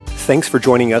Thanks for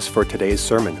joining us for today's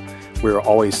sermon. We're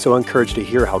always so encouraged to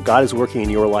hear how God is working in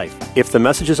your life. If the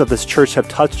messages of this church have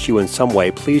touched you in some way,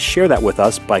 please share that with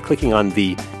us by clicking on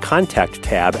the Contact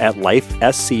tab at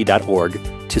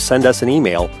lifesc.org to send us an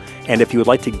email. And if you would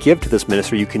like to give to this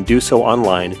ministry, you can do so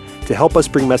online to help us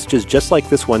bring messages just like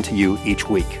this one to you each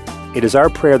week. It is our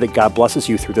prayer that God blesses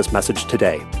you through this message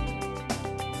today.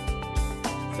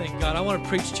 Thank God. I want to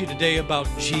preach to you today about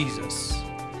Jesus.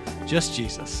 Just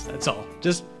Jesus. That's all.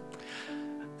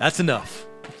 That's enough.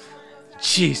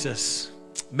 Jesus.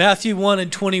 Matthew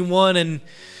 1:21, and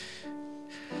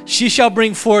she shall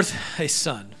bring forth a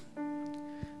son.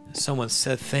 Someone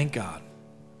said, thank God.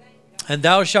 And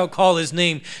thou shalt call his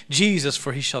name Jesus,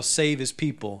 for he shall save his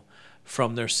people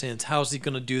from their sins. How's he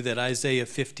going to do that? Isaiah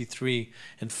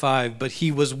 53:5. But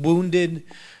he was wounded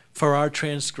for our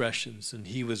transgressions, and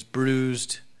he was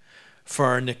bruised for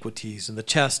our iniquities. And the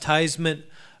chastisement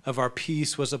of our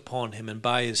peace was upon him, and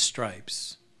by his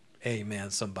stripes, amen,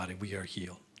 somebody, we are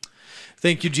healed.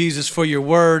 Thank you, Jesus, for your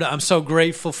word. I'm so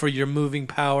grateful for your moving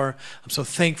power. I'm so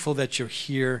thankful that you're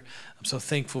here. I'm so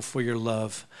thankful for your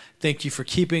love. Thank you for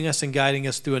keeping us and guiding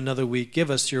us through another week. Give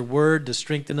us your word to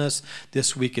strengthen us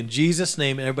this week. In Jesus'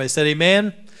 name, everybody said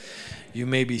amen. You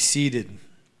may be seated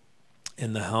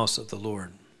in the house of the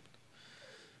Lord.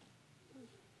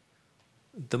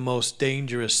 The most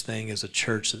dangerous thing is a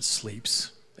church that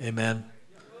sleeps. Amen.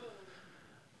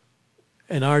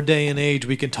 In our day and age,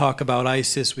 we can talk about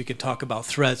ISIS, we can talk about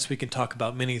threats, we can talk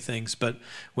about many things, but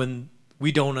when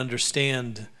we don't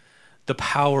understand the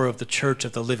power of the church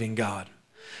of the living God,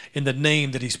 in the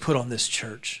name that he's put on this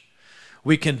church,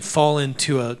 we can fall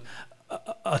into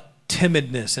a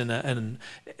timidness and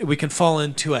we can fall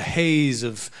into a haze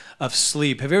of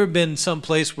sleep. Have you ever been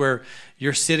someplace where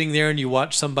you're sitting there and you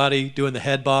watch somebody doing the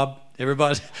head bob?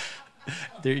 Everybody,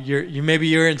 maybe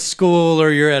you're in school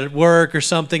or you're at work or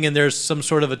something, and there's some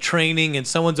sort of a training, and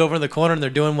someone's over in the corner and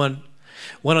they're doing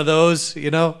one of those.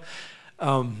 You know,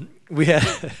 we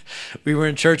were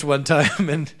in church one time,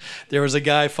 and there was a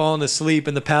guy falling asleep,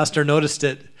 and the pastor noticed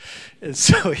it, and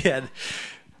so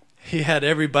he had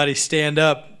everybody stand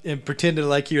up and pretended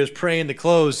like he was praying to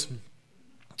close,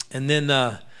 and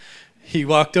then he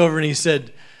walked over and he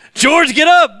said, "George, get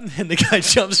up!" And the guy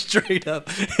jumped straight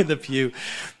up in the pew.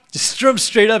 Just jumped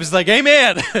straight up. He's like,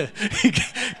 "Amen." He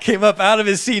came up out of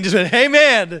his seat and just went,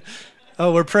 "Amen."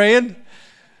 Oh, we're praying?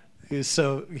 He was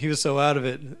so out of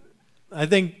it. I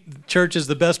think church is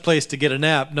the best place to get a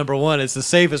nap. Number one, it's the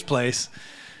safest place,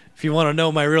 if you want to know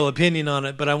my real opinion on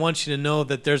it. But I want you to know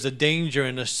that there's a danger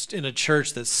in a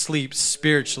church that sleeps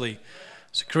spiritually.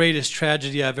 It's the greatest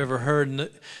tragedy I've ever heard. And the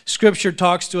Scripture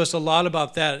talks to us a lot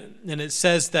about that. And it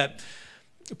says that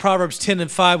Proverbs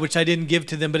 10:5, which I didn't give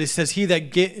to them, but it says, "He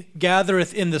that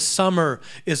gathereth in the summer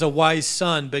is a wise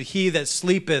son, but he that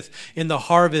sleepeth in the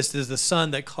harvest is the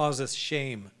son that causeth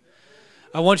shame."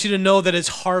 I want you to know that it's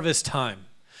harvest time.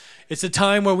 It's a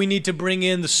time where we need to bring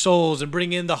in the souls and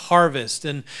bring in the harvest.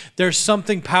 And there's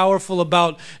something powerful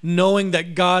about knowing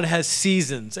that God has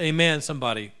seasons. Amen,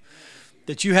 somebody.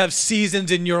 That you have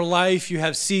seasons in your life, you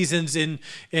have seasons in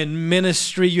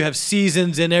ministry, you have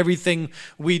seasons in everything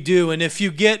we do. And if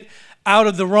you get out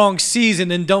of the wrong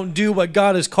season and don't do what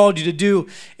God has called you to do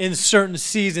in certain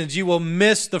seasons, you will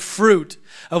miss the fruit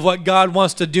of what God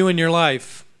wants to do in your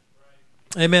life.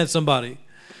 Amen, somebody.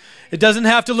 It doesn't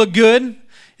have to look good.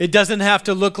 It doesn't have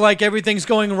to look like everything's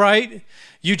going right.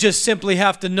 You just simply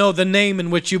have to know the name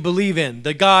in which you believe in,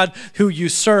 the God who you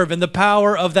serve, and the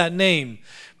power of that name.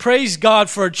 Praise God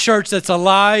for a church that's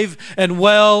alive and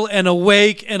well and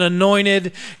awake and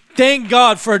anointed. Thank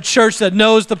God for a church that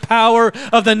knows the power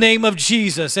of the name of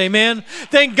Jesus. Amen.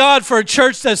 Thank God for a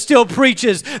church that still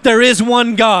preaches there is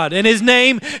one God, and his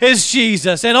name is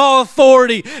Jesus, and all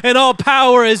authority and all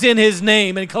power is in his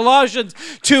name. And Colossians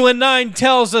 2:9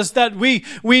 tells us that we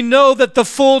know that the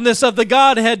fullness of the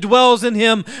Godhead dwells in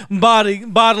him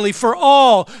bodily. For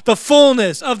all, the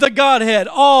fullness of the Godhead,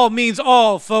 all means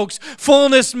all, folks.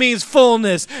 Fullness means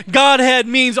fullness. Godhead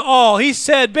means all. He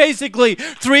said basically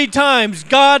 3 times,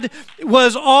 God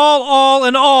was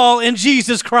all in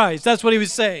Jesus Christ. That's what he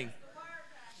was saying.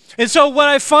 And so what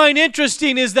I find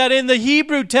interesting is that in the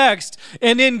Hebrew text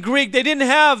and in Greek, they didn't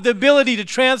have the ability to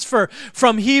transfer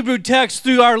from Hebrew text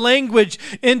through our language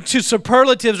into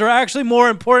superlatives, or actually more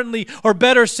importantly, or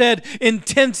better said, in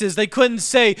tenses. They couldn't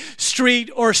say street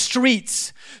or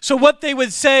streets. So what they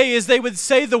would say is they would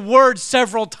say the word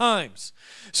several times.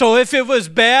 So if it was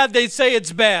bad, they'd say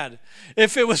it's bad.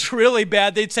 If it was really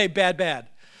bad, they'd say bad, bad.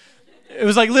 It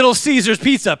was like Little Caesar's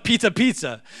pizza, pizza,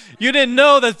 pizza. You didn't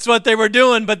know that's what they were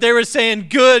doing, but they were saying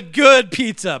good, good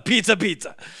pizza, pizza,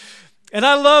 pizza. And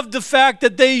I love the fact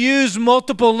that they use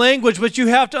multiple language, but you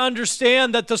have to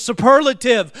understand that the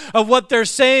superlative of what they're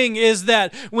saying is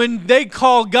that when they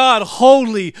call God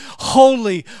holy,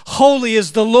 holy, holy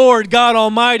is the Lord God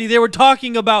Almighty, they were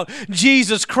talking about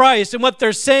Jesus Christ. And what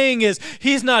they're saying is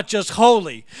he's not just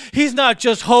holy. He's not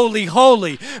just holy,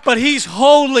 holy, but he's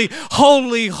holy,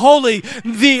 holy, holy.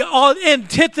 The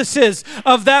antithesis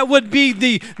of that would be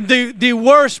the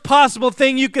worst possible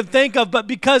thing you could think of. But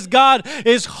because God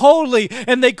is holy,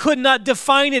 and they could not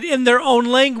define it in their own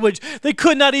language. They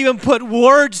could not even put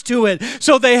words to it.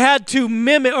 So they had to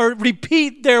mimic or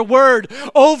repeat their word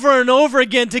over and over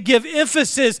again to give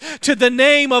emphasis to the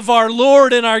name of our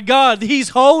Lord and our God. He's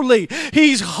holy.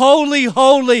 He's holy,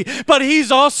 holy, but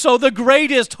he's also the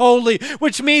greatest holy,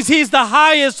 which means he's the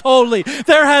highest holy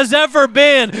there has ever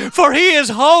been. For he is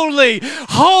holy,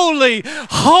 holy,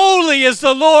 holy is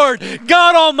the Lord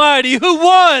God Almighty, who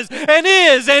was and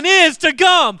is to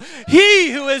come.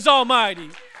 He who is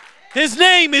almighty. His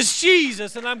name is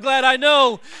Jesus, and I'm glad I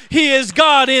know he is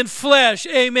God in flesh.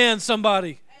 Amen,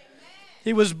 somebody.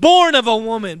 He was born of a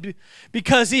woman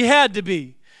because he had to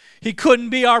be. He couldn't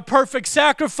be our perfect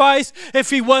sacrifice if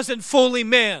he wasn't fully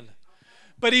man.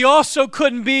 But he also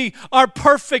couldn't be our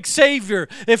perfect Savior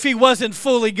if he wasn't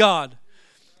fully God.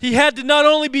 He had to not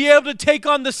only be able to take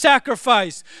on the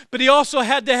sacrifice, but he also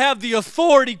had to have the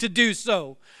authority to do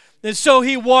so. And so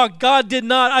he walked. God did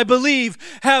not, I believe,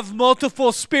 have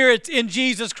multiple spirits in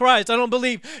Jesus Christ. I don't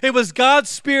believe it was God's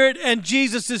spirit and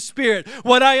Jesus' spirit.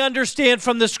 What I understand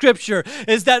from the scripture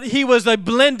is that he was a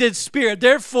blended spirit.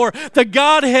 Therefore, the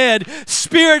Godhead,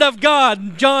 Spirit of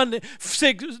God, John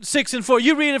 6:4.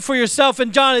 You read it for yourself.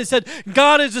 In John, it said,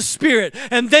 God is a spirit,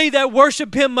 and they that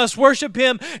worship him must worship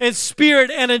him in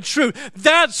spirit and in truth.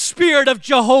 That spirit of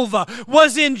Jehovah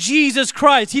was in Jesus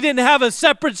Christ. He didn't have a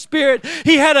separate spirit.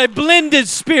 He had a blended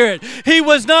spirit. He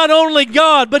was not only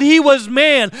God, but he was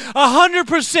man.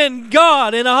 100%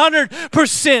 God and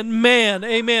 100% man.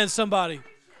 Amen, somebody.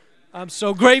 I'm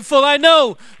so grateful I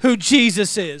know who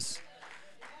Jesus is.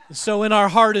 So in our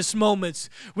hardest moments,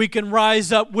 we can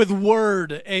rise up with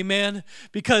word, amen?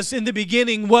 Because in the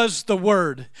beginning was the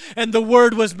Word, and the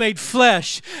Word was made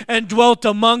flesh and dwelt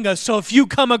among us. So if you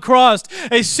come across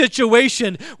a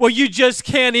situation where you just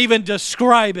can't even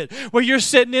describe it, where you're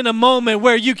sitting in a moment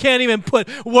where you can't even put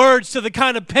words to the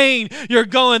kind of pain you're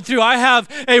going through, I have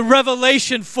a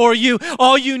revelation for you.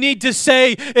 All you need to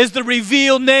say is the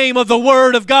revealed name of the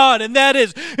Word of God, and that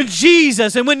is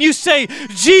Jesus. And when you say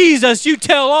Jesus, you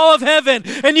tell all of heaven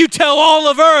and you tell all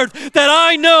of earth that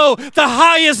I know the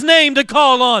highest name to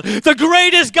call on, the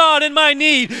greatest God in my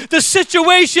need. The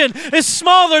situation is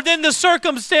smaller than the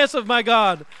circumstance of my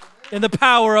God and the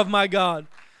power of my God.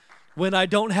 When I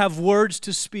don't have words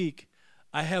to speak,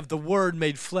 I have the Word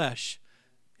made flesh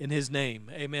in his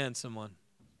name. Amen, someone.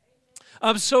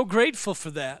 I'm so grateful for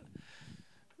that.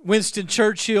 Winston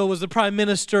Churchill was the Prime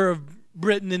Minister of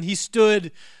Britain, and he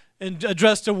stood and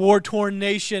addressed a war-torn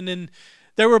nation, and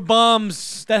there were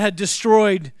bombs that had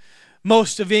destroyed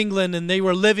most of England, and they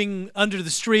were living under the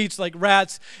streets like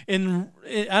rats.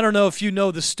 I don't know if you know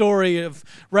the story of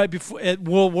right before at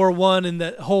World War I and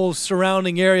that whole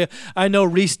surrounding area. I know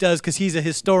Reese does because he's a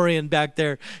historian back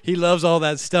there. He loves all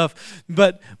that stuff.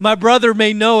 But my brother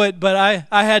may know it, but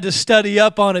I had to study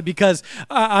up on it because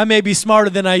I may be smarter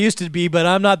than I used to be, but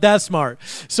I'm not that smart.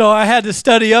 So I had to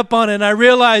study up on it, and I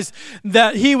realized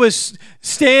that he was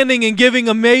standing and giving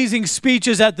amazing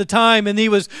speeches at the time, and he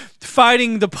was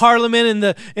fighting the parliament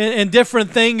and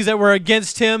different things that were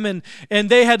against him, and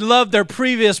they had loved their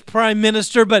previous prime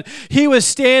minister, but he was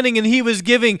standing and he was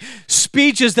giving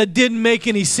speeches that didn't make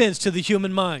any sense to the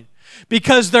human mind.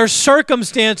 Because their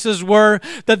circumstances were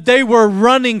that they were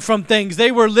running from things.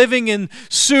 They were living in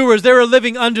sewers. They were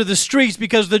living under the streets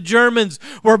because the Germans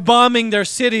were bombing their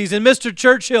cities. And Mr.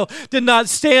 Churchill did not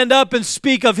stand up and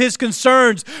speak of his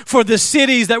concerns for the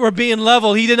cities that were being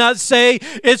leveled. He did not say,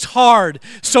 it's hard,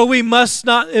 so it must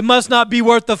not be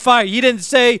worth the fight. He didn't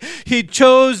say, he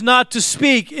chose not to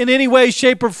speak in any way,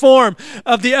 shape, or form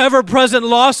of the ever-present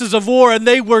losses of war, and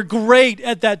they were great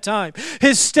at that time.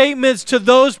 His statements to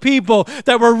those people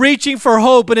that were reaching for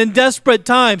hope and in desperate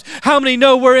times. How many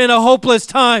know we're in a hopeless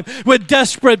time with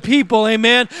desperate people?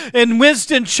 Amen. And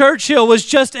Winston Churchill was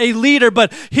just a leader,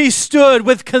 but he stood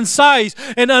with concise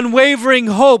and unwavering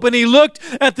hope, and he looked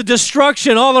at the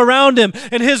destruction all around him,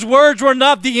 and his words were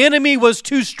not the enemy was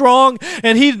too strong,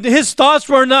 and his thoughts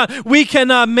were not we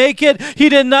cannot make it. He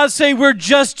did not say we're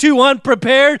just too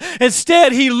unprepared.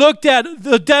 Instead, he looked at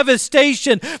the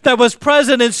devastation that was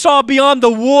present and saw beyond the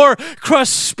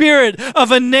war-crushed spirit spirit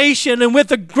of a nation, and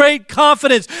with a great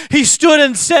confidence, he stood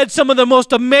and said some of the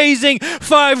most amazing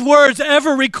 5 words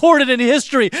ever recorded in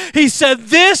history. He said,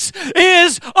 "This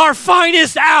is our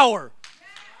finest hour."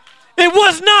 It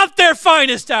was not their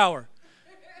finest hour.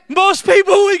 Most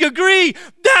people would agree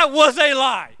that was a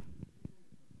lie.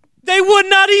 They would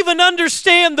not even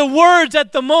understand the words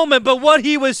at the moment, but what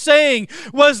he was saying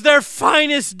was their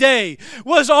finest day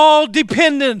was all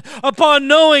dependent upon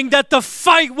knowing that the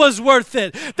fight was worth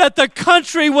it, that the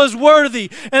country was worthy,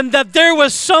 and that there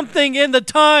was something in the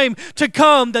time to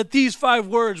come that these 5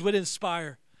 words would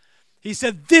inspire. He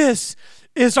said, "This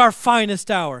is our finest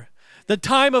hour." The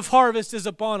time of harvest is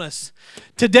upon us.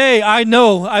 Today, I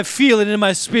know, I feel it in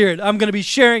my spirit. I'm going to be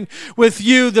sharing with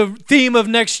you the theme of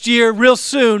next year real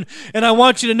soon. And I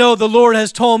want you to know the Lord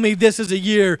has told me this is a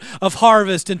year of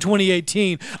harvest in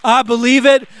 2018. I believe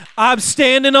it. I'm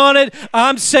standing on it.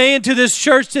 I'm saying to this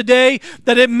church today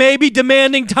that it may be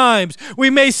demanding times. We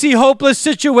may see hopeless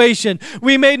situation.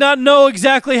 We may not know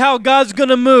exactly how God's going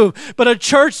to move. But a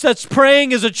church that's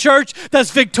praying is a church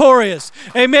that's victorious.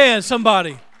 Amen,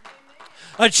 somebody.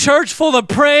 A church full of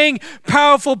praying,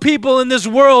 powerful people in this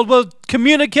world will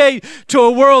communicate to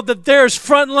a world that there's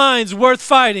front lines worth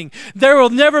fighting. There will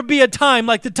never be a time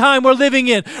like the time we're living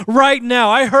in right now.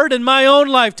 I heard in my own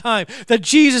lifetime that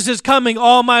Jesus is coming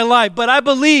all my life, but I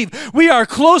believe we are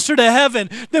closer to heaven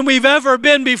than we've ever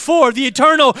been before. The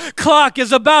eternal clock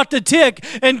is about to tick,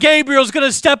 and Gabriel's going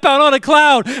to step out on a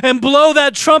cloud and blow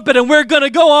that trumpet, and we're going to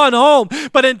go on home.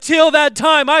 But until that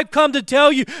time, I've come to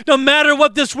tell you, no matter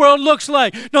what this world looks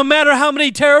like, no matter how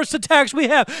many terrorist attacks we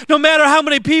have, no matter how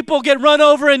many people get run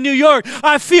over in New York,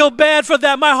 I feel bad for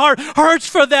that. My heart hurts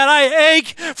for that. I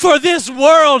ache for this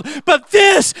world. But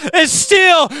this is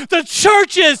still the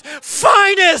church's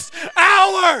finest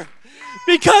hour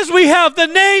because we have the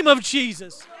name of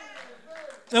Jesus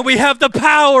and we have the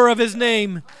power of his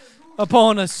name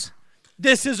upon us.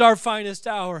 This is our finest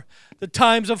hour. The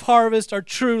times of harvest are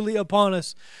truly upon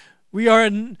us. We are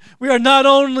not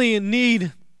only in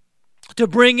need to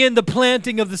bring in the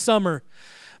planting of the summer,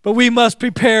 but we must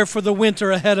prepare for the winter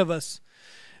ahead of us.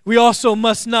 We also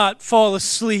must not fall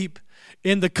asleep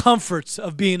in the comforts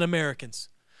of being Americans,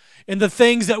 in the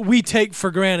things that we take for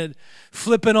granted.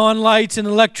 Flipping on lights and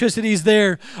electricity's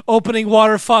there, opening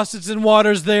water faucets and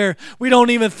water's there. We don't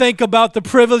even think about the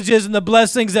privileges and the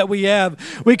blessings that we have.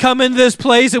 We come into this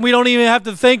place and we don't even have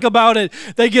to think about it.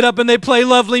 They get up and they play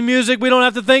lovely music. We don't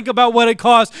have to think about what it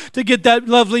costs to get that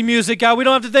lovely music out. We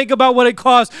don't have to think about what it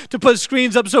costs to put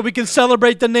screens up so we can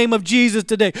celebrate the name of Jesus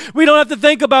today. We don't have to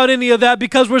think about any of that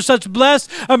because we're such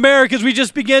blessed Americans. We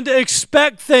just begin to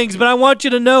expect things. But I want you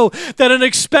to know that an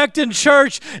expectant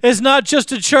church is not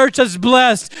just a church that's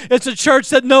blessed. It's a church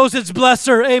that knows its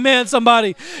blesser. Amen,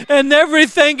 somebody. And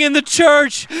everything in the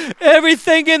church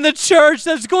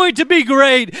that's going to be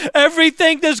great,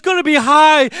 everything that's going to be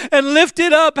high and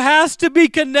lifted up has to be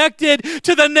connected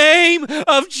to the name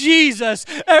of Jesus.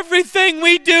 Everything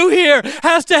we do here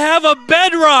has to have a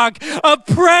bedrock of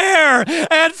prayer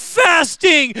and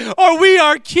fasting, or we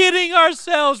are kidding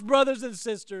ourselves, brothers and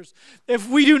sisters, if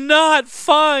we do not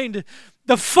find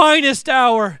the finest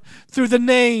hour through the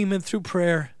name and through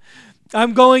prayer.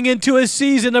 I'm going into a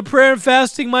season of prayer and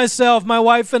fasting myself. My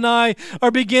wife and I are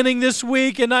beginning this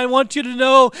week, and I want you to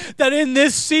know that in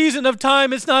this season of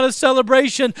time, it's not a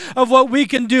celebration of what we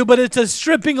can do, but it's a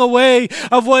stripping away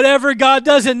of whatever God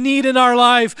doesn't need in our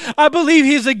life. I believe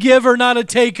he's a giver, not a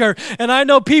taker, and I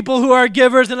know people who are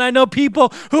givers, and I know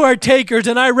people who are takers,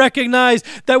 and I recognize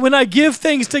that when I give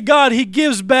things to God, he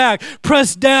gives back,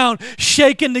 pressed down,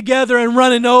 shaken together, and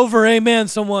running over. Amen,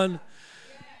 someone.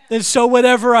 And so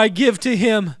whatever I give to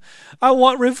him, I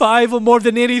want revival more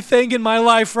than anything in my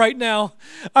life right now.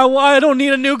 I don't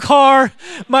need a new car.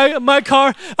 My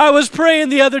car, I was praying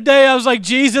the other day. I was like,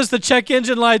 Jesus, the check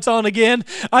engine light's on again.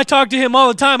 I talk to him all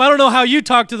the time. I don't know how you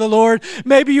talk to the Lord.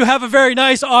 Maybe you have a very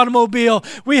nice automobile.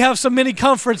 We have so many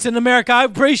comforts in America. I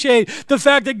appreciate the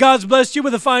fact that God's blessed you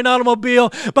with a fine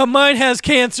automobile, but mine has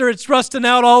cancer. It's rusting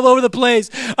out all over the place.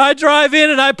 I drive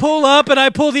in and I pull up and I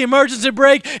pull the emergency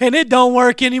brake and it don't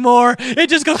work anymore.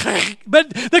 It just goes, but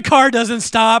the car doesn't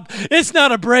stop. It's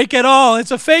not a brake at all.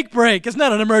 It's a fake brake. It's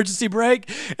not an emergency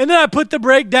brake. And then I put the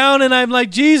brake down and I'm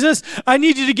like, Jesus, I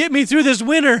need you to get me through this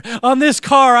winter on this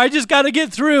car. I just got to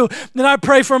get through. Then I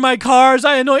pray for my cars.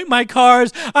 I anoint my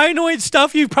cars. I anoint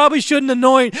stuff you probably shouldn't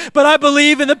anoint, but I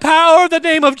believe in the power of the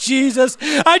name of Jesus.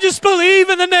 I just believe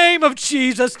in the name of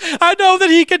Jesus. I know that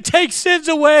he can take sins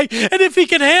away. And if he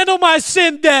can handle my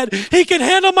sin debt, he can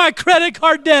handle my credit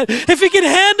card debt. If he can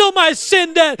handle handle my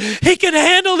sin debt. He can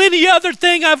handle any other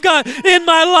thing I've got in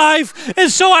my life. And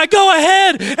so I go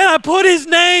ahead and I put his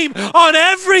name on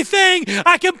everything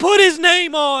I can put his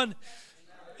name on.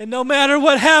 And no matter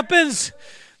what happens,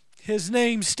 his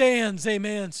name stands.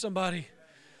 Amen, somebody.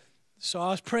 So I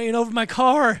was praying over my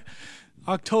car.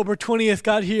 October 20th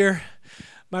got here.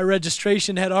 My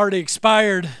registration had already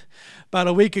expired about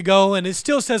a week ago, and it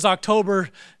still says October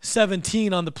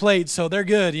 17 on the plate, so they're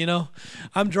good, you know.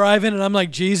 I'm driving, and I'm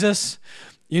like, Jesus,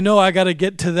 you know I got to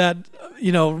get to that,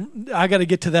 I got to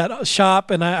get to that shop,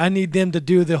 and I need them to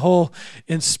do the whole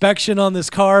inspection on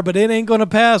this car, but it ain't going to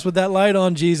pass with that light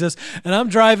on, Jesus. And I'm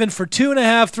driving for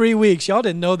 2.5, 3 weeks. Y'all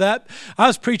didn't know that. I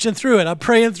was preaching through it. I'm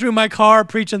praying through my car,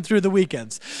 preaching through the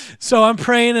weekends. So I'm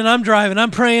praying and I'm driving. I'm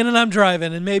praying and I'm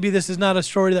driving. And maybe this is not a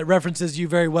story that references you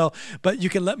very well, but you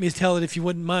can let me tell it if you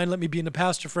wouldn't mind. Let me be in the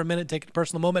pastor for a minute, take a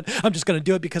personal moment. I'm just going to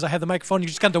do it because I have the microphone. You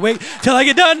just got to wait till I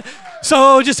get done.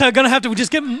 So just going to have to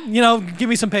just give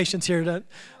me some patience here.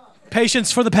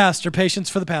 Patience for the pastor, patience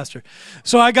for the pastor.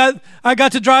 So I got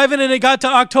to driving, and it got to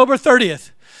October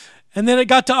 30th. And then it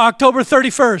got to October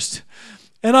 31st.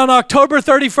 And on October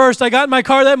 31st, I got in my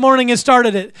car that morning and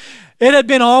started it. It had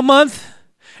been all month,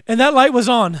 and that light was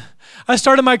on. I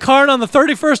started my car on the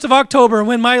 31st of October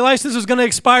when my license was going to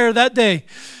expire that day.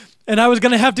 And I was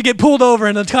going to have to get pulled over,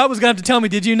 and the cop was going to have to tell me,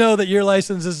 did you know that your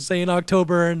license is saying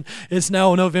October and it's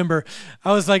now November?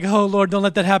 I was like, oh, Lord, don't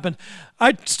let that happen.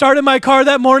 I started my car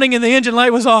that morning, and the engine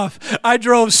light was off. I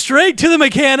drove straight to the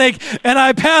mechanic, and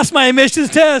I passed my emissions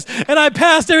test, and I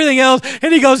passed everything else.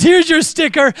 And he goes, here's your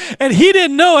sticker. And he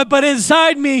didn't know it, but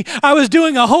inside me, I was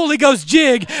doing a Holy Ghost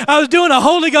jig. I was doing a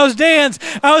Holy Ghost dance.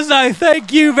 I was like,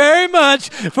 thank you very much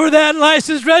for that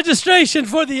license registration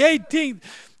for the 18th.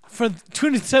 For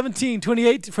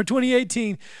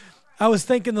 2018, I was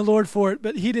thanking the Lord for it,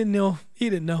 but he didn't know. He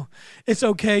didn't know. It's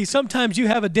okay. Sometimes you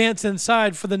have a dance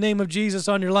inside for the name of Jesus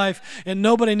on your life, and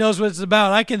nobody knows what it's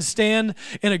about. I can stand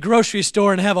in a grocery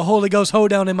store and have a Holy Ghost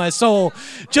hoedown in my soul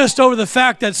just over the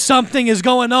fact that something is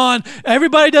going on.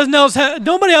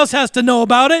 Nobody else has to know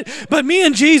about it, but me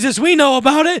and Jesus, we know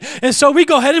about it, and so we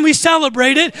go ahead and we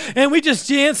celebrate it, and we just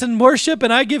dance and worship,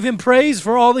 and I give him praise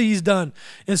for all that he's done.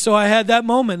 And so I had that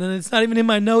moment, and it's not even in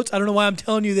my notes. I don't know why I'm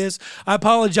telling you this. I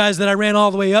apologize that I ran all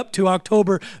the way up to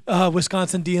October, Wisconsin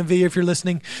DMV, if you're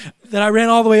listening, that I ran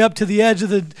all the way up to the edge of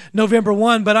the November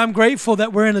 1, but I'm grateful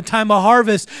that we're in a time of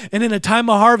harvest, and in a time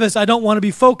of harvest, I don't want to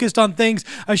be focused on things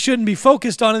I shouldn't be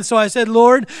focused on, and so I said,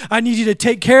 Lord, I need you to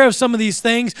take care of some of these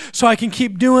things so I can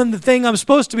keep doing the thing I'm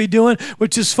supposed to be doing,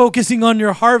 which is focusing on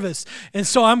your harvest. And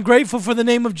so I'm grateful for the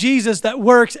name of Jesus that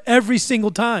works every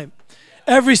single time.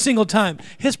 Every single time.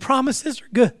 His promises are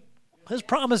good. His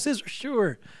promises are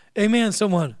sure. Amen,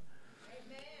 someone.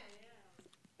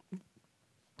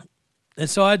 And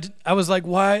so I was like,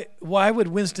 why would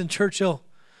Winston Churchill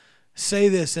say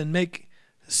this and make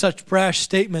such brash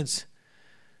statements?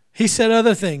 He said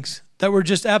other things that were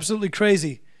just absolutely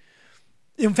crazy.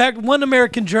 In fact, one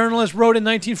American journalist wrote in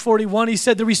 1941, he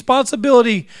said, the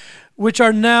responsibilities which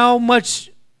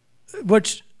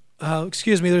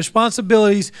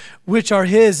are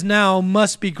his now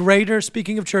must be greater,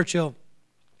 speaking of Churchill,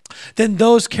 than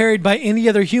those carried by any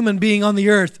other human being on the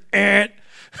earth.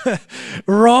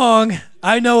 Wrong.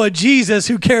 I know a Jesus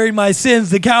who carried my sins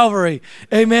to Calvary.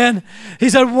 Amen. He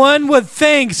said one would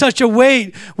think such a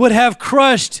weight would have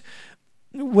crushing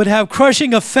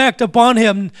effect upon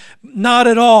him. Not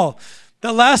at all.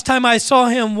 The last time I saw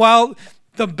him while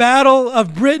the Battle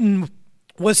of Britain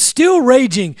was still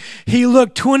raging, he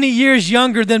looked 20 years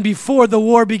younger than before the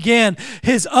war began.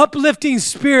 His uplifting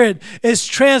spirit is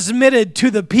transmitted to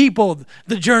the people,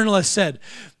 the journalist said.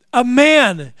 A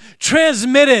man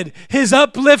transmitted his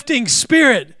uplifting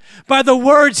spirit by the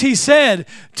words he said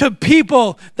to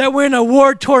people that were in a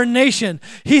war-torn nation.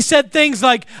 He said things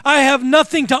like, I have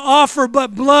nothing to offer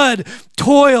but blood,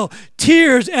 toil,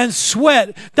 tears, and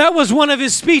sweat. That was one of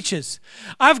his speeches.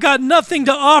 I've got nothing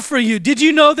to offer you. Did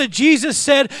you know that Jesus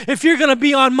said, if you're going to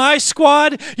be on my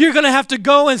squad, you're going to have to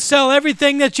go and sell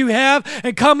everything that you have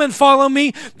and come and follow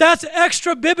me? That's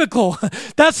extra biblical.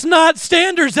 That's not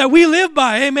standards that we live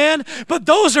by, amen? But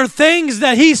those are things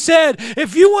that he said,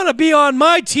 if you want to be on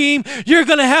my team, you're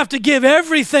going to have to give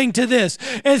everything to this.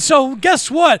 And so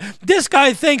guess what? This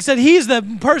guy thinks that he's the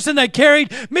person that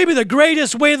carried maybe the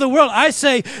greatest weight of the world. I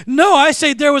say, no, No, I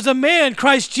say there was a man,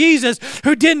 Christ Jesus,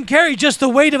 who didn't carry just the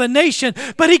weight of a nation,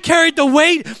 but he carried the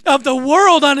weight of the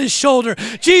world on his shoulder.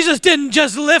 Jesus didn't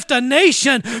just lift a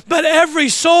nation, but every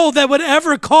soul that would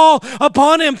ever call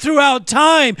upon him throughout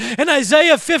time. In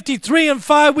Isaiah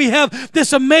 53:5, we have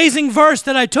this amazing verse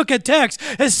that I took a text.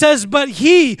 It says, but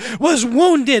he was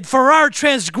wounded for our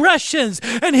transgressions,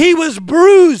 and he was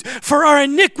bruised for our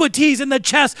iniquities, and the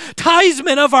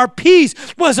chastisement of our peace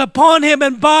was upon him,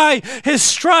 and by his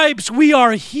stripes we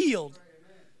are healed.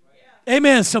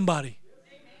 Amen, somebody.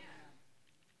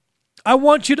 I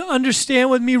want you to understand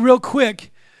with me real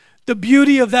quick the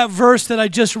beauty of that verse that I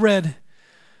just read,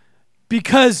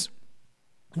 because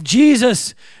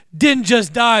Jesus didn't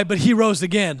just die, but he rose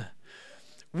again.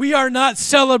 We are not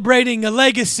celebrating a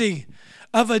legacy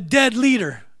of a dead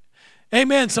leader.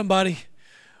 Amen, somebody.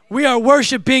 We are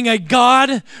worshiping a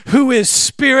God who is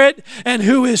spirit and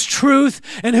who is truth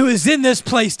and who is in this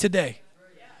place today.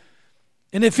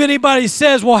 And if anybody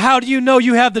says, well, how do you know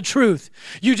you have the truth?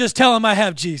 You just tell them I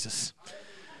have Jesus.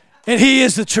 And he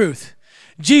is the truth.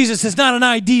 Jesus is not an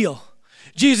ideal.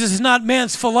 Jesus is not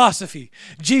man's philosophy.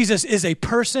 Jesus is a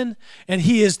person, and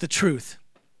he is the truth.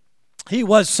 He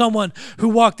was someone who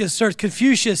walked this earth.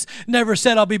 Confucius never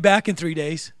said, I'll be back in 3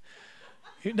 days.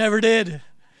 He never did.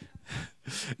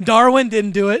 Darwin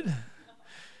didn't do it.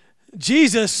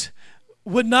 Jesus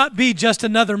would not be just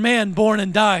another man born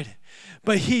and died,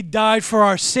 but he died for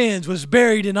our sins, was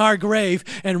buried in our grave,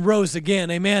 and rose again.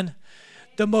 Amen.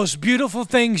 The most beautiful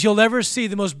things you'll ever see,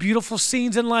 the most beautiful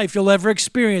scenes in life you'll ever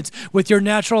experience with your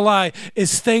natural eye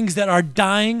is things that are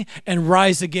dying and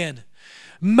rise again.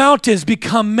 Mountains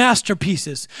become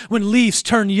masterpieces when leaves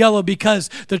turn yellow because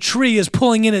the tree is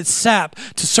pulling in its sap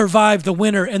to survive the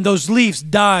winter, and those leaves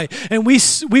die. And we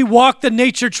walk the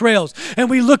nature trails and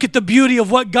we look at the beauty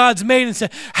of what God's made and say,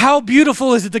 how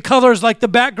beautiful is it? The colors like the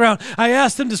background. I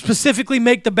asked them to specifically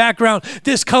make the background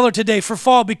this color today for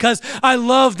fall because I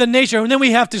love the nature. And then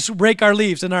we have to rake our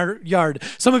leaves in our yard.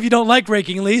 Some of you don't like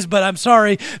raking leaves, but I'm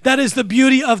sorry. That is the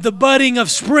beauty of the budding of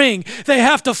spring. They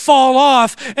have to fall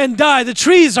off and die. The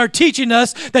trees are teaching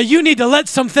us that you need to let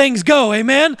some things go.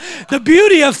 Amen. The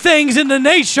beauty of things in the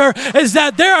nature is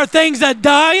that there are things that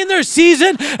die in their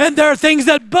season and there are things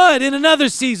that bud in another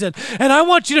season. And I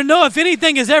want you to know if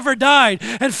anything has ever died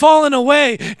and fallen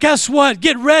away, guess what?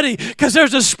 Get ready, because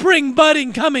there's a spring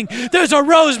budding coming. There's a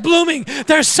rose blooming.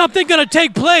 There's something going to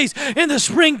take place in the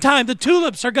springtime. The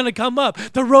tulips are going to come up.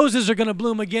 The roses are going to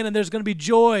bloom again, and there's going to be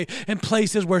joy in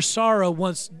places where sorrow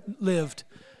once lived.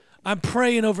 I'm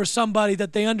praying over somebody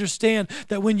that they understand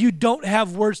that when you don't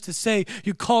have words to say,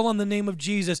 you call on the name of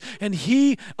Jesus, and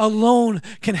he alone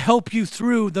can help you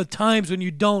through the times when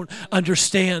you don't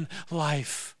understand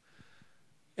life.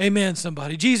 Amen,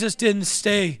 somebody. Jesus didn't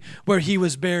stay where he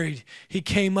was buried. He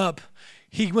came up.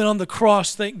 He went on the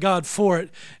cross, thank God for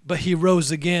it, but he rose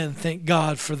again, thank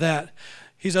God for that.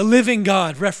 He's a living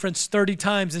God, referenced 30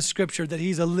 times in Scripture that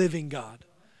he's a living God.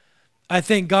 I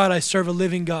thank God I serve a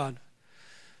living God.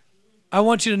 I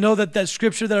want you to know that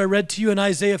scripture that I read to you in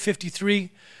Isaiah 53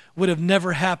 would have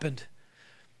never happened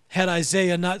had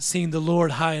Isaiah not seen the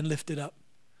Lord high and lifted up.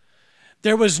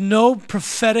 There was no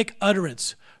prophetic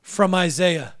utterance from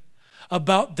Isaiah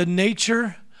about the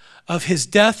nature of his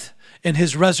death and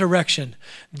his resurrection.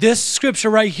 This scripture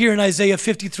right here in Isaiah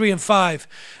 53:5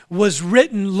 was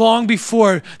written long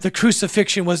before the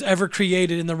crucifixion was ever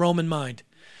created in the Roman mind.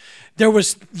 There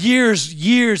was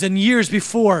years and years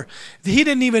before. He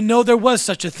didn't even know there was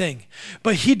such a thing.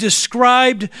 But he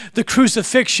described the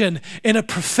crucifixion in a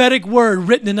prophetic word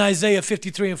written in Isaiah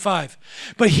 53:5.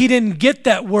 But he didn't get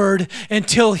that word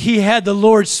until he had the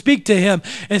Lord speak to him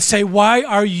and say, why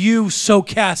are you so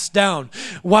cast down?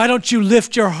 Why don't you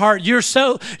lift your heart? You're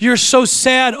so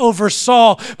sad over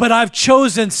Saul, but I've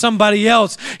chosen somebody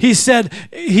else. He said,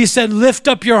 lift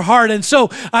up your heart. And so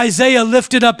Isaiah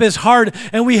lifted up his heart,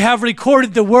 and we have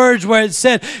recorded the words where it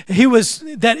said he was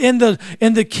that in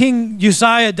the King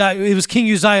Uzziah died. It was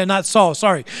King Uzziah, not Saul.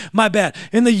 Sorry, my bad.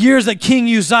 In the years that King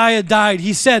Uzziah died,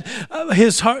 he said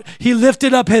his heart. He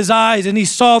lifted up his eyes and he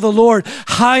saw the Lord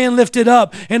high and lifted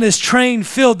up, and his train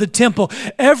filled the temple.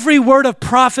 Every word of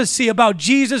prophecy about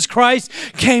Jesus Christ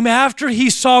came after he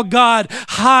saw God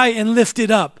high and lifted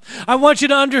up. I want you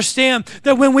to understand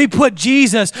that when we put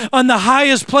Jesus on the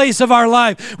highest place of our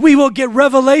life, we will get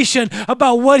revelation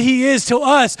about what he is to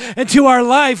us and to our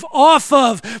life off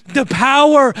of the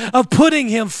power of putting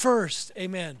him first.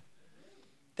 Amen.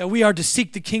 That we are to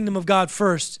seek the kingdom of God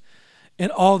first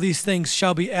and all these things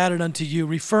shall be added unto you,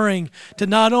 referring to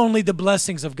not only the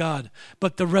blessings of God,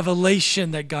 but the revelation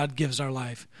that God gives our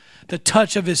life, the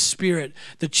touch of his Spirit,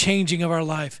 the changing of our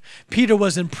life. Peter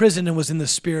was in prison and was in the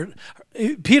Spirit.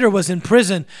 Peter was in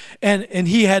prison and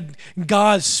he had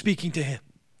God speaking to him.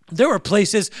 There were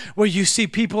places where you see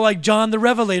people like John the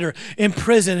Revelator in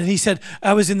prison, and he said,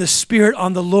 I was in the Spirit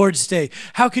on the Lord's day.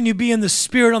 How can you be in the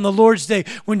Spirit on the Lord's day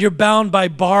when you're bound by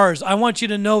bars? I want you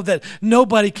to know that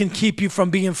nobody can keep you from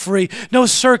being free. No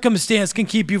circumstance can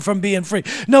keep you from being free.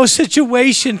 No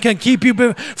situation can keep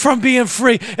you from being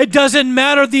free. It doesn't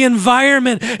matter the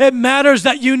environment. It matters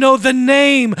that you know the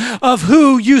name of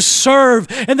who you serve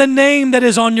and the name that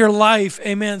is on your life.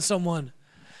 Amen, someone.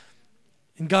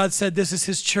 And God said this is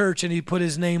his church, and he put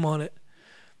his name on it.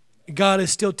 God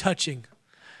is still touching.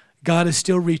 God is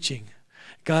still reaching.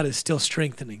 God is still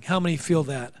strengthening. How many feel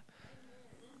that?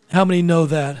 How many know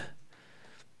that?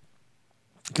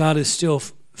 God is still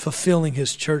fulfilling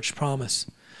his church promise,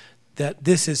 that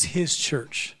this is his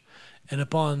church. And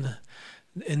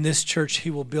in this church, he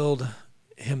will build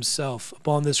himself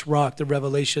upon this rock, the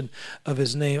revelation of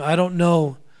his name. I don't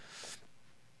know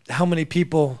how many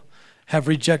people have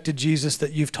rejected Jesus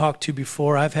that you've talked to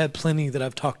before. I've had plenty that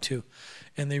I've talked to,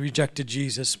 and they rejected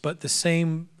Jesus. But the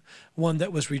same one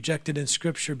that was rejected in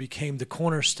Scripture became the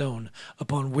cornerstone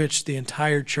upon which the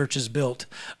entire church is built.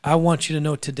 I want you to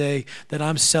know today that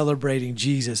I'm celebrating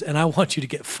Jesus, and I want you to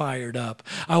get fired up.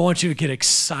 I want you to get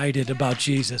excited about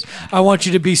Jesus. I want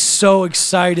you to be so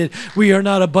excited. We are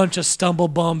not a bunch of stumble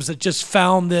bums that just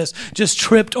found this, just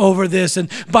tripped over this, and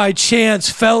by chance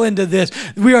fell into this.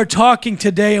 We are talking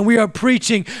today, and we are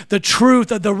preaching the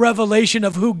truth of the revelation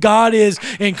of who God is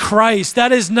in Christ.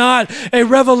 That is not a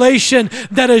revelation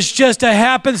that is just a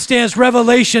happenstance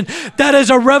revelation. That is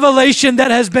a revelation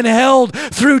that has been held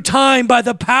through time by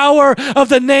the power of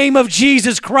the name of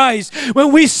Jesus Christ.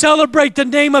 When we celebrate the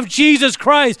name of Jesus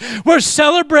Christ, we're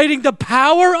celebrating the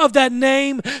power of that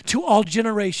name to all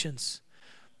generations.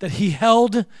 That he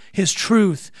held his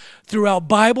truth throughout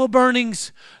Bible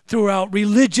burnings, throughout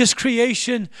religious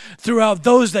creation, throughout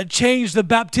those that changed the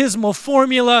baptismal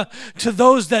formula, to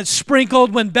those that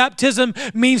sprinkled when baptism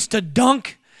means to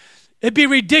dunk. It'd be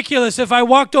ridiculous if I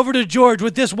walked over to George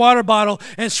with this water bottle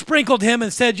and sprinkled him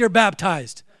and said, you're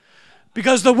baptized.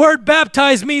 Because the word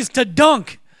baptized means to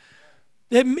dunk.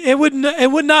 It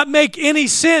would not make any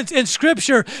sense in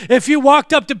Scripture if you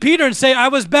walked up to Peter and say, I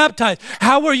was baptized.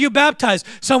 How were you baptized?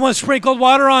 Someone sprinkled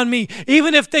water on me.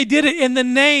 Even if they did it in the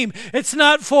name, it's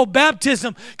not full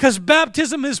baptism, because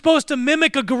baptism is supposed to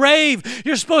mimic a grave.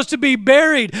 You're supposed to be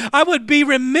buried. I would be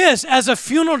remiss as a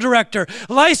funeral director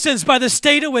licensed by the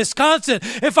state of Wisconsin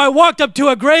if I walked up to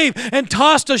a grave and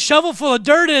tossed a shovel full of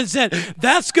dirt in and said,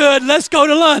 that's good, let's go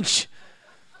to lunch.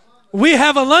 We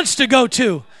have a lunch to go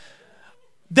to.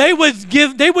 They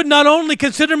would not only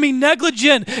consider me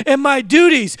negligent in my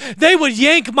duties, they would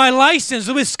yank my license.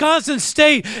 The Wisconsin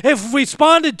state, if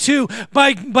responded to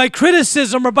by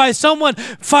criticism or by someone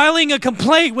filing a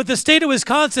complaint with the state of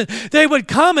Wisconsin, they would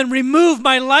come and remove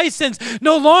my license,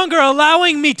 no longer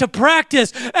allowing me to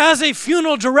practice as a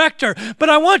funeral director. But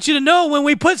I want you to know, when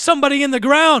we put somebody in the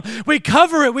ground, we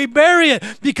cover it, we bury it,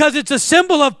 because it's a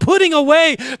symbol of putting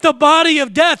away the body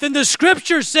of death. And the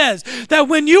Scripture says that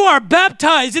when you are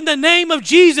baptized in the name of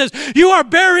Jesus, you are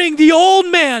burying the old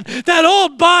man, that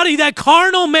old body, that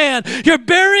carnal man. You're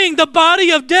burying the body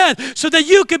of death so that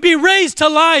you could be raised to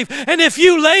life. And if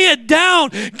you lay it down,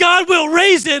 God will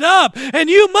raise it up. And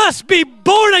you must be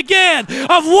born again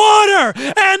of water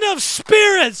and of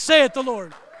Spirit, saith the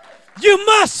Lord. You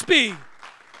must be.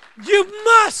 You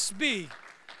must be.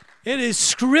 It is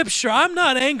Scripture. I'm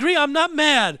not angry. I'm not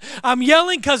mad. I'm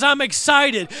yelling because I'm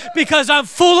excited, because I'm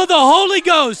full of the Holy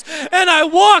Ghost. And I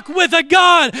walk with a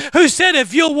God who said,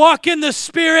 if you'll walk in the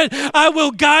Spirit, I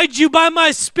will guide you by my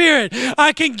Spirit.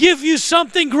 I can give you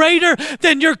something greater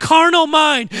than your carnal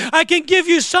mind. I can give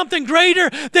you something greater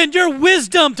than your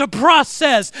wisdom to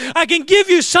process. I can give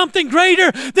you something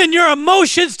greater than your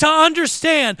emotions to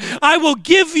understand. I will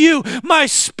give you my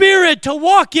Spirit to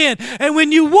walk in. And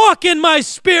when you walk in my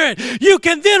Spirit, you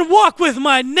can then walk with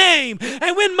my name.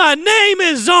 And when my name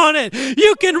is on it,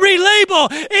 you can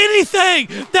relabel anything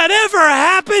that ever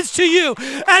happens to you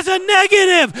as a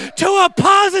negative to a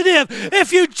positive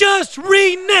if you just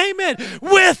rename it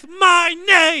with my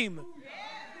name.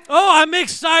 Oh, I'm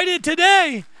excited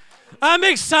today. I'm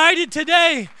excited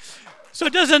today. So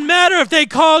it doesn't matter if they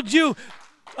called you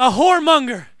a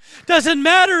whoremonger. Doesn't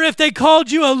matter if they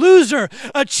called you a loser,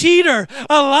 a cheater,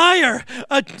 a liar,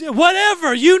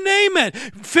 whatever, you name it.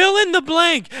 Fill in the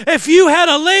blank. If you had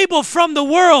a label from the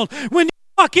world, when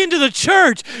Walk into the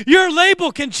church, your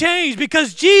label can change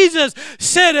because Jesus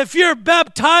said, if you're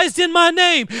baptized in my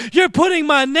name, you're putting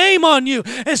my name on you.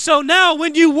 And so now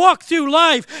when you walk through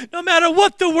life, no matter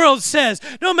what the world says,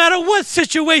 no matter what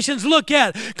situations look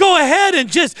at, go ahead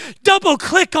and just double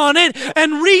click on it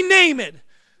and rename it.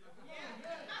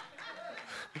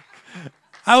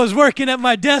 I was working at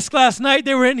my desk last night.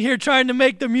 They were in here trying to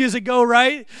make the music go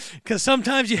right, because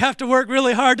sometimes you have to work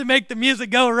really hard to make the music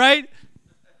go right.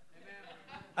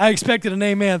 I expected an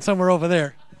amen somewhere over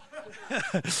there.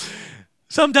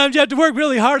 Sometimes you have to work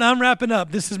really hard. I'm wrapping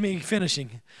up. This is me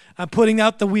finishing. I'm putting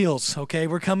out the wheels, okay?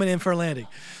 We're coming in for a landing.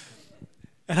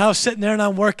 And I was sitting there and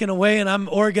I'm working away and I'm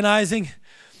organizing.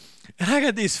 And I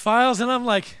got these files and I'm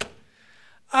like,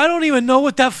 I don't even know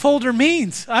what that folder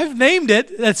means. I've named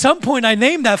it. At some point I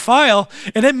named that file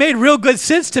and it made real good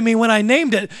sense to me when I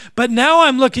named it. But now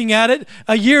I'm looking at it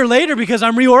a year later because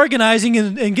I'm reorganizing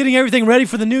and getting everything ready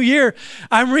for the new year.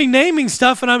 I'm renaming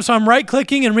stuff and I'm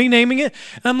right-clicking and renaming it.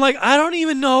 And I'm like, I don't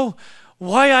even know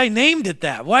why I named it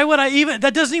that. Why would I even,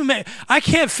 that doesn't even make, I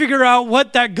can't figure out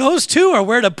what that goes to or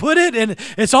where to put it. And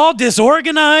it's all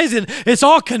disorganized and it's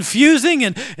all confusing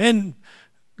and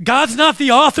God's not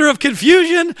the author of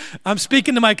confusion. I'm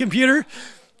speaking to my computer.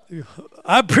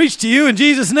 I preach to you in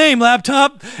Jesus' name,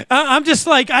 laptop. I'm just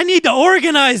like, I need to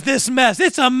organize this mess.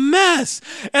 It's a mess.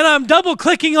 And I'm double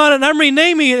clicking on it and I'm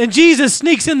renaming it. And Jesus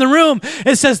sneaks in the room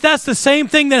and says, that's the same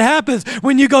thing that happens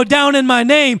when you go down in my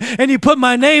name and you put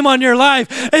my name on your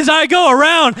life. As I go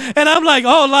around and I'm like,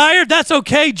 oh, liar, that's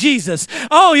okay, Jesus.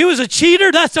 Oh, he was a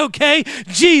cheater, that's okay,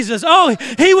 Jesus. Oh,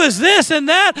 he was this and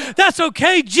that, that's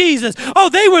okay, Jesus. Oh,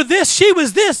 they were this, she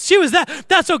was that,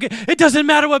 that's okay. It doesn't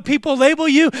matter what people label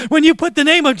you. When you put the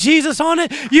name of Jesus on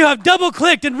it, you have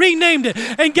double-clicked and renamed it.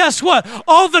 And guess what?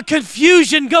 All the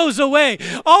confusion goes away.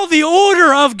 All the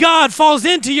order of God falls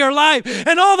into your life.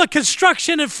 And all the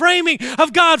construction and framing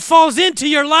of God falls into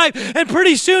your life. And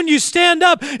pretty soon you stand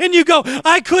up and you go,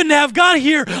 I couldn't have got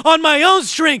here on my own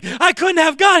strength. I couldn't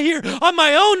have got here on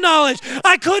my own knowledge.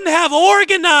 I couldn't have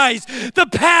organized the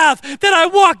path that I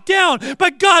walked down.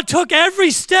 But God took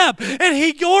every step and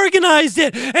he organized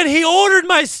it and he ordered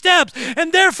my steps.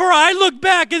 And therefore I look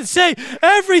back and say,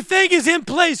 everything is in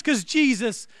place because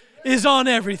Jesus is on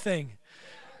everything.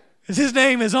 His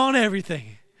name is on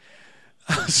everything.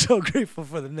 I'm so grateful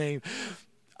for the name.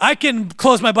 I can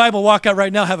close my Bible, walk out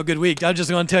right now, have a good week. I'm just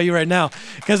going to tell you right now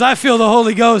because I feel the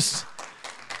Holy Ghost.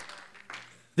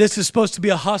 This is supposed to be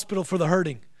a hospital for the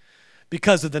hurting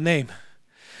because of the name.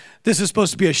 This is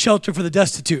supposed to be a shelter for the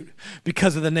destitute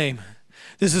because of the name.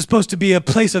 This is supposed to be a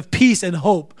place of peace and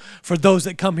hope for those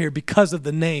that come here because of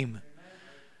the name.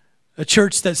 A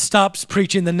church that stops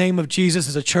preaching the name of Jesus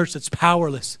is a church that's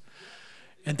powerless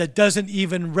and that doesn't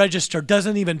even register,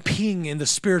 doesn't even ping in the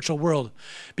spiritual world.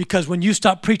 Because when you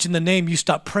stop preaching the name, you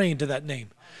stop praying to that name.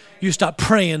 You stop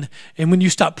praying, and when you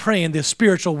stop praying, the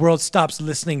spiritual world stops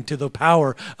listening to the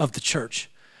power of the church.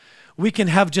 We can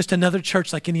have just another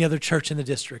church like any other church in the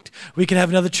district. We can have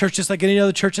another church just like any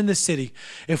other church in this city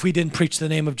if we didn't preach the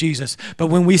name of Jesus. But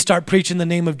when we start preaching the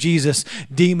name of Jesus,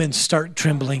 demons start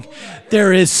trembling.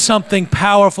 There is something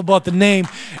powerful about the name,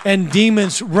 and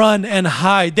demons run and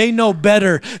hide. They know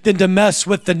better than to mess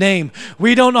with the name.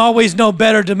 We don't always know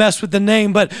better to mess with the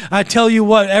name, but I tell you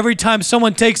what, every time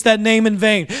someone takes that name in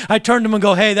vain, I turn to them and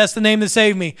go, hey, that's the name that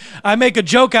saved me. I make a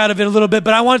joke out of it a little bit,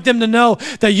 but I want them to know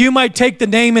that you might take the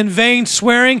name in vain,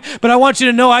 swearing, but I want you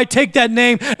to know I take that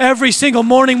name every single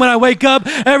morning when I wake up.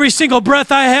 Every single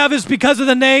breath I have is because of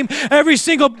the name. Every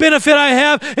single benefit I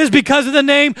have is because of the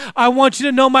name. I want you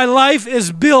to know my life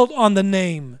is built on the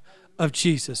name of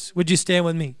Jesus. Would you stand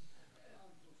with me?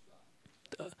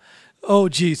 Oh,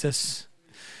 Jesus.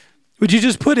 Would you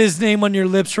just put his name on your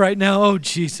lips right now? Oh,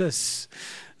 Jesus.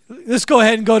 Let's go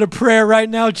ahead and go to prayer right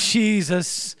now.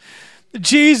 Jesus.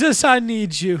 Jesus, I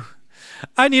need you.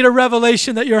 I need a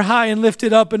revelation that you're high and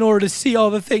lifted up in order to see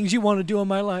all the things you want to do in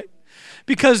my life.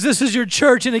 Because this is your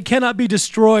church and it cannot be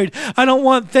destroyed. I don't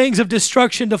want things of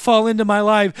destruction to fall into my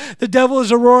life. The devil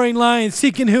is a roaring lion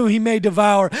seeking who he may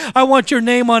devour. I want your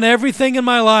name on everything in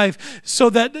my life so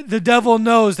that the devil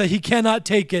knows that he cannot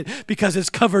take it because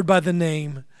it's covered by the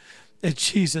name. In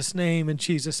Jesus' name, in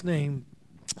Jesus' name,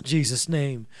 Jesus'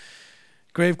 name.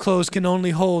 Grave clothes can only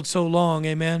hold so long,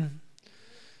 amen.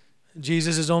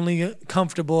 Jesus is only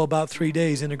comfortable about 3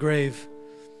 days in a grave.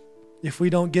 If we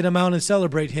don't get him out and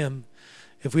celebrate him,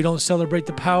 if we don't celebrate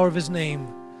the power of his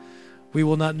name, we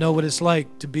will not know what it's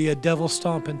like to be a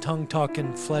devil-stomping,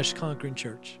 tongue-talking, flesh-conquering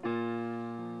church.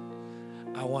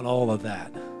 I want all of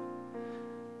that.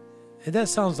 And that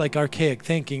sounds like archaic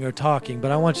thinking or talking,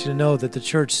 but I want you to know that the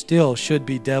church still should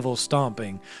be devil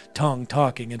stomping, tongue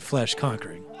talking, and flesh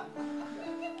conquering.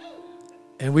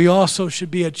 And we also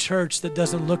should be a church that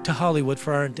doesn't look to Hollywood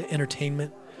for our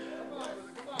entertainment,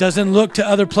 doesn't look to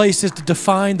other places to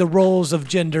define the roles of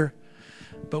gender,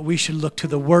 but we should look to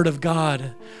the Word of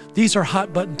God. These are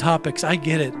hot button topics, I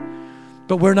get it,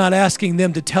 but we're not asking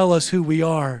them to tell us who we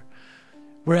are.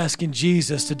 We're asking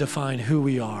Jesus to define who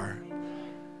we are.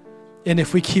 And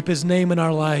if we keep His name in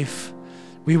our life,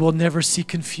 we will never see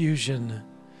confusion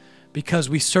because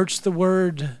we search the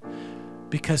Word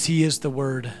because He is the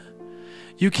Word.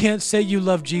 You can't say you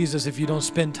love Jesus if you don't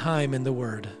spend time in the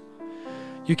Word.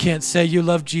 You can't say you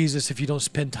love Jesus if you don't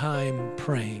spend time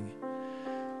praying.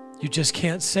 You just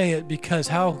can't say it because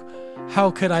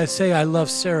how could I say I love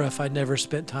Sarah if I never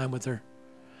spent time with her?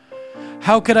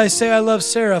 How could I say I love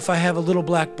Sarah if I have a little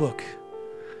black book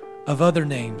of other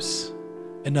names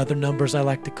and other numbers I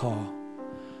like to call?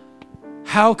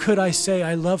 How could I say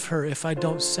I love her if I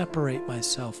don't separate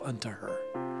myself unto her?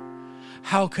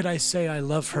 How could I say I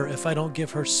love her if I don't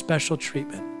give her special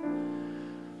treatment?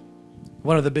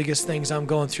 One of the biggest things I'm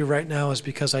going through right now is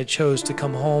because I chose to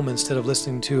come home instead of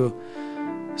listening to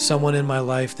someone in my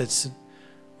life was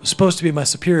supposed to be my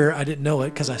superior. I didn't know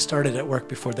it because I started at work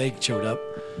before they showed up.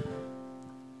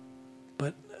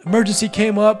 But emergency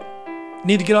came up,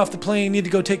 need to get off the plane, need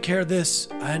to go take care of this.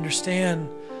 I understand.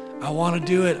 I want to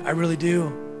do it. I really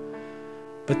do.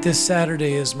 But this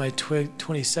Saturday is my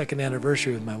 22nd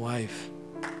anniversary with my wife.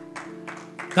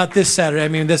 Not this Saturday. I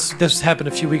mean, this happened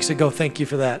a few weeks ago. Thank you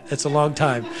for that. It's a long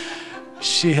time.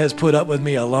 She has put up with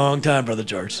me a long time, Brother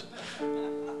George.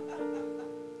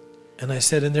 And I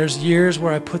said, and there's years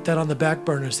where I put that on the back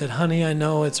burner. I said, honey, I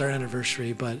know it's our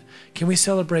anniversary, but can we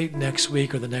celebrate next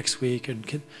week or the next week?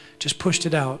 And just pushed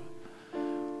it out.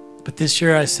 But this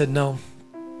year I said, no,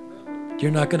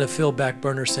 you're not going to feel back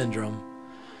burner syndrome.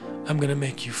 I'm going to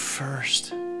make you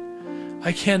first.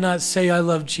 I cannot say I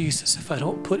love Jesus if I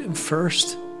don't put Him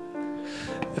first.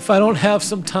 If I don't have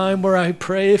some time where I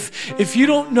pray, if you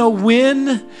don't know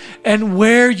when and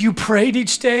where you prayed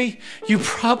each day, you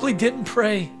probably didn't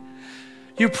pray.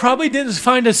 You probably didn't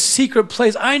find a secret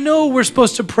place. I know we're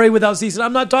supposed to pray without ceasing.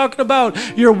 I'm not talking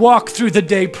about your walk through the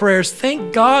day prayers.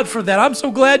 Thank God for that. I'm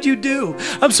so glad you do.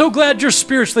 I'm so glad you're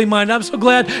spiritually minded. I'm so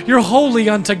glad you're holy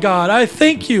unto God. I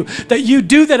thank you that you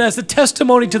do that as a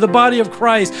testimony to the body of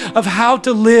Christ of how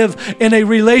to live in a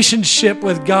relationship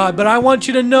with God. But I want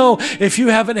you to know, if you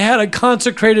haven't had a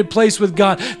consecrated place with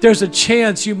God, there's a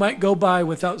chance you might go by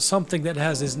without something that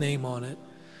has His name on it.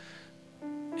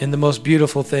 And the most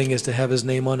beautiful thing is to have His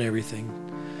name on everything.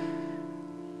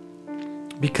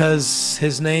 Because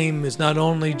His name is not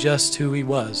only just who He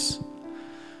was,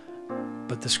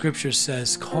 but the scripture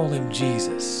says, call Him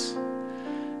Jesus,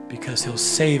 because He'll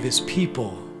save His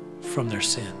people from their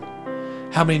sin.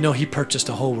 How many know He purchased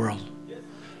the whole world?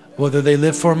 Whether they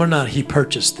live for Him or not, He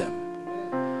purchased them.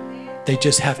 They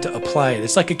just have to apply it.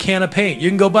 It's like a can of paint. You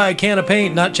can go buy a can of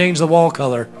paint, not change the wall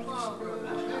color.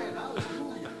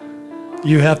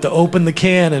 You have to open the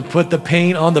can and put the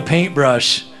paint on the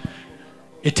paintbrush.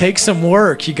 It takes some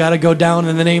work. You got to go down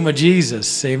in the name of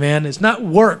Jesus. Amen. It's not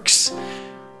works.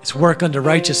 It's work unto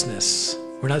righteousness.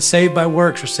 We're not saved by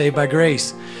works. We're saved by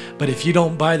grace. But if you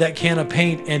don't buy that can of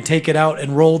paint and take it out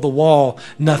and roll the wall,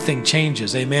 nothing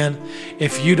changes. Amen.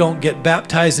 If you don't get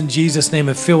baptized in Jesus' name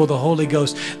and filled with the Holy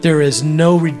Ghost, there is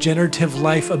no regenerative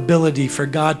life ability for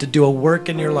God to do a work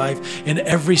in your life in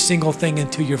every single thing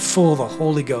until you're full of the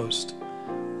Holy Ghost,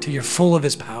 till you're full of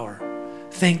His power.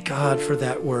 Thank God for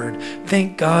that word.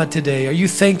 Thank God today. Are you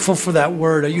thankful for that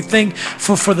word? Are you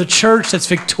thankful for the church that's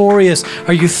victorious?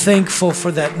 Are you thankful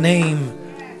for that name?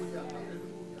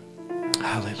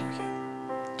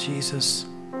 Hallelujah. Jesus,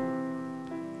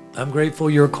 I'm grateful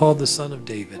you're called the Son of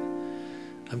David.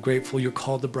 I'm grateful you're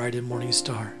called the bright and morning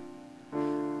star.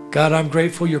 God, I'm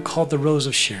grateful you're called the Rose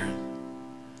of Sharon.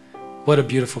 What a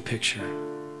beautiful picture.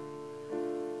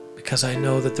 Because I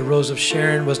know that the Rose of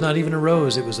Sharon was not even a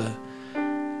rose. It was a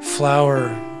flower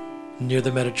near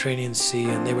the Mediterranean Sea,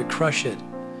 and they would crush it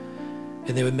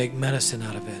and they would make medicine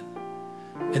out of it.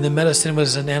 And the medicine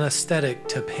was an anesthetic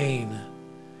to pain.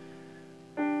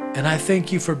 And I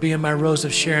thank you for being my Rose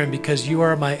of Sharon, because you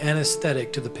are my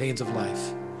anesthetic to the pains of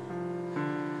life.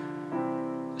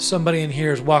 Somebody in here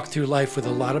has walked through life with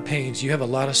a lot of pains. You have a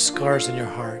lot of scars in your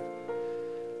heart.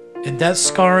 And that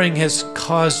scarring has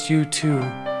caused you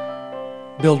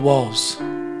to build walls.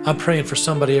 I'm praying for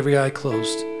somebody, every eye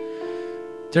closed.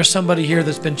 There's somebody here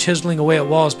that's been chiseling away at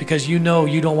walls because you know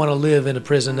you don't want to live in a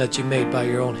prison that you made by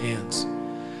your own hands.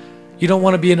 You don't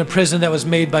want to be in a prison that was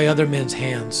made by other men's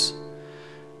hands.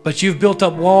 But you've built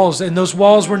up walls, and those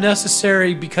walls were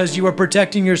necessary because you were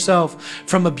protecting yourself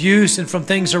from abuse and from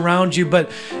things around you.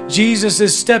 But Jesus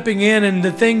is stepping in, and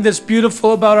the thing that's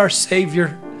beautiful about our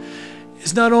Savior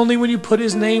is not only when you put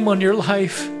his name on your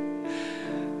life,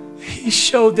 he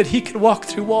showed that he could walk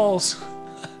through walls.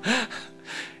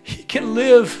 He can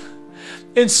live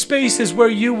in spaces where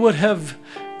you would have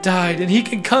died, and he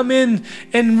can come in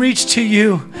and reach to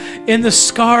you in the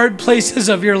scarred places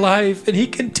of your life, and he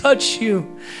can touch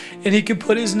you, and he can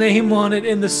put his name on it,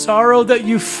 and the sorrow that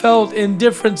you felt in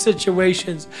different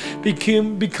situations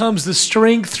becomes the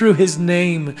strength through his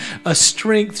name, a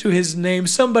strength through his name.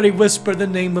 Somebody whisper the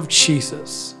name of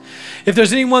Jesus. If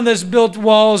there's anyone that's built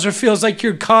walls or feels like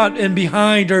you're caught in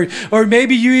behind, or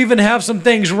maybe you even have some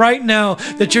things right now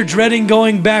that you're dreading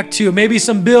going back to, maybe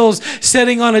some bills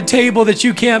sitting on a table that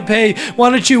you can't pay, why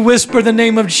don't you whisper the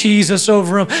name of Jesus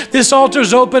over them? This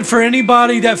altar's open for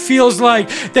anybody that feels like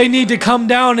they need to come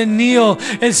down and kneel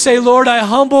and say, Lord, I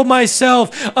humble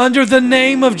myself under the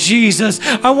name of Jesus.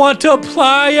 I want to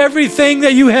apply everything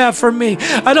that you have for me.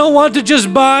 I don't want to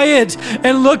just buy it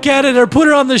and look at it or put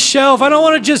it on the shelf. I don't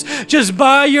want to just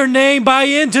buy your name, buy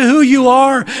into who you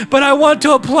are, but I want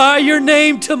to apply your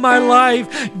name to my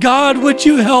life. God, would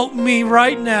you help me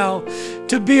right now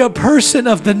to be a person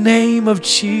of the name of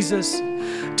Jesus,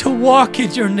 to walk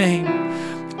in your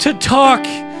name, to talk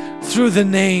through the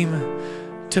name,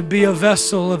 to be a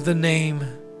vessel of the name.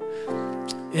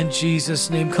 In Jesus'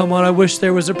 name. Come on, I wish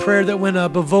there was a prayer that went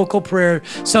up, a vocal prayer.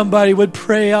 Somebody would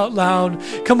pray out loud.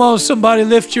 Come on, somebody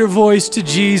lift your voice to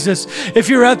Jesus. If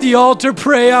you're at the altar,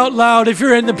 pray out loud. If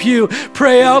you're in the pew,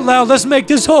 pray out loud. Let's make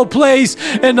this whole place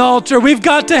an altar. We've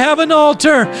got to have an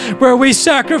altar where we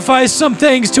sacrifice some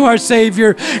things to our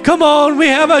Savior. Come on, we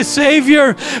have a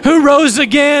Savior who rose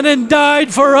again and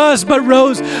died for us, but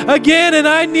rose again, and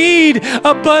I need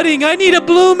a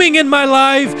blooming in my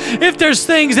life. If there's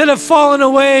things that have fallen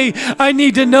away, I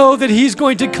need to know that he's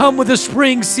going to come with a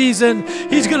spring season.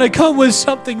 He's going to come with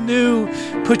something new.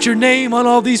 Put your name on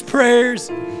all these prayers.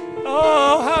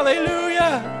 Oh,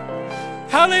 hallelujah.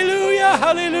 Hallelujah.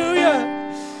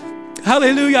 Hallelujah.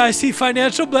 Hallelujah. I see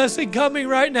financial blessing coming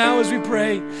right now as we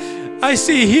pray. I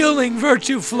see healing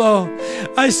virtue flow.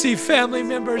 I see family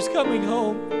members coming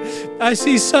home. I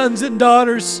see sons and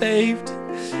daughters saved.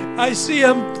 I see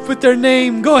them with their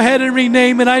name. Go ahead and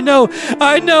rename it. I know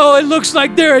it looks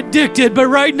like they're addicted, but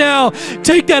right now,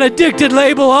 take that addicted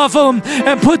label off them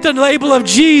and put the label of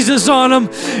Jesus on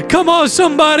them. Come on,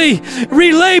 somebody,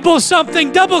 relabel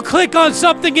something. Double click on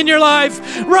something in your life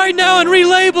right now and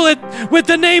relabel it with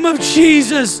the name of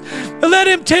Jesus. Let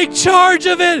him take charge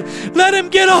of it. Let him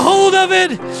get a hold of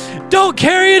it. Don't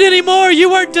carry it anymore. You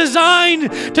weren't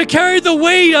designed to carry the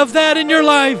weight of that in your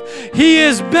life. He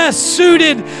is best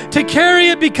suited to carry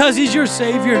it because he's your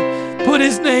Savior. Put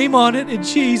his name on it in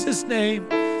Jesus' name.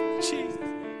 Jesus.